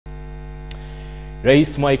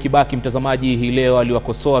Rais Mwai Kibaki, mtazamaji, hii leo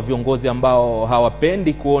aliwakosoa viongozi ambao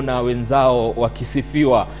hawapendi kuona wenzao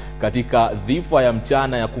wakisifiwa katika dhifa ya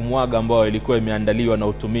mchana ya kumuaga ambayo ilikuwa imeandaliwa na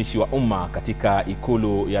Utumishi wa Umma katika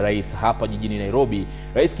ikulu ya Rais hapa jijini Nairobi.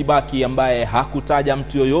 Rais Kibaki, ambaye hakutaja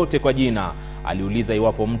mtu yoyote kwa jina, aliuliza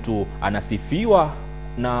iwapo mtu anasifiwa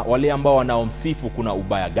na wale ambao wanaomsifu kuna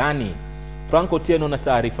ubaya gani. Franco Tieno na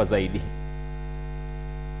taarifa zaidi.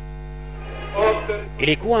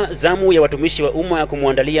 Ilikuwa zamu ya watumishi wa umma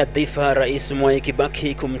kumwandalia dhifa Rais Mwai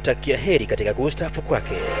Kibaki kumtakia heri katika kustaafu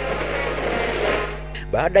kwake.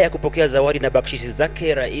 Baada ya kupokea zawadi na bakshisi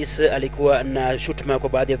zake, rais alikuwa na shutuma kwa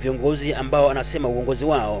baadhi ya viongozi ambao anasema uongozi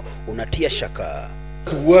wao unatia shaka.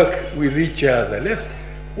 Work with each other.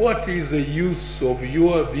 What is the use of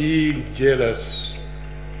your being jealous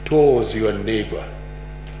towards your neighbor?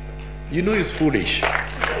 You know it's foolish.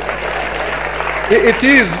 It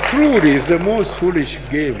is truly the most foolish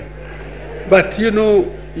game. But you know,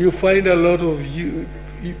 you find a lot of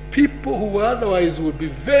people who otherwise would be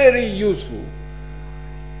very useful,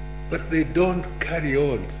 but they don't carry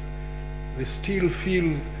on. They still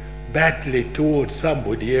feel badly towards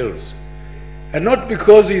somebody else. And not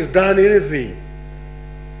because he's done anything,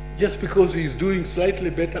 just because he's doing slightly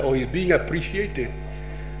better or he's being appreciated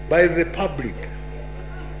by the public.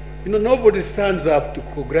 You know, nobody stands up to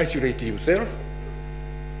congratulate himself.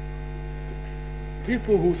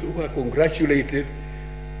 People who are congratulated,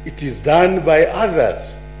 it is done by others.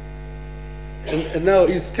 And now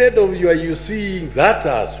instead of you seeing that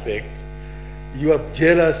aspect, you are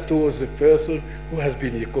jealous towards the person who has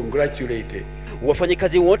been congratulated.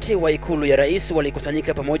 Wafanyikazi wote wa ikulu ya rais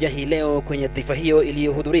walikusanyika pamoja hii leo kwenye dhifa hiyo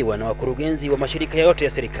iliyohudhuriwa na wakurugenzi wa mashirika yote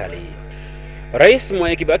ya serikali. Rais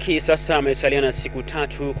Mwai Kibaki sasa amesalia na siku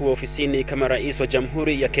 3 kuwa ofisini kama rais wa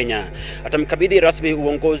Jamhuri ya Kenya. Atamkabidhi rasmi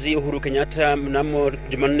uongozi Uhuru Kenyatta mnamo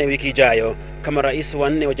Jumanne wiki ijayo kama rais wa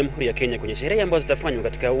 4 wa Jamhuri ya Kenya kwenye sherehe ambazo zitafanywa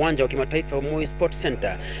katika uwanja wa kimataifa wa Moi Sports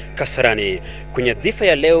Center Kasarani. Kwenye dhifa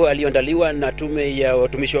ya leo aliyoandaliwa na tume ya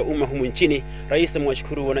watumishi wa umma humu nchini, rais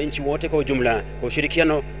amewashukuru wananchi wote kwa ujumla kwa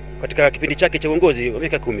ushirikiano katika kipindi chake cha uongozi wa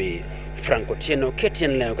miaka 10. Franco Tieno,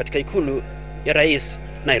 KTN leo katika ikulu ya Rais,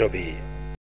 Nairobi.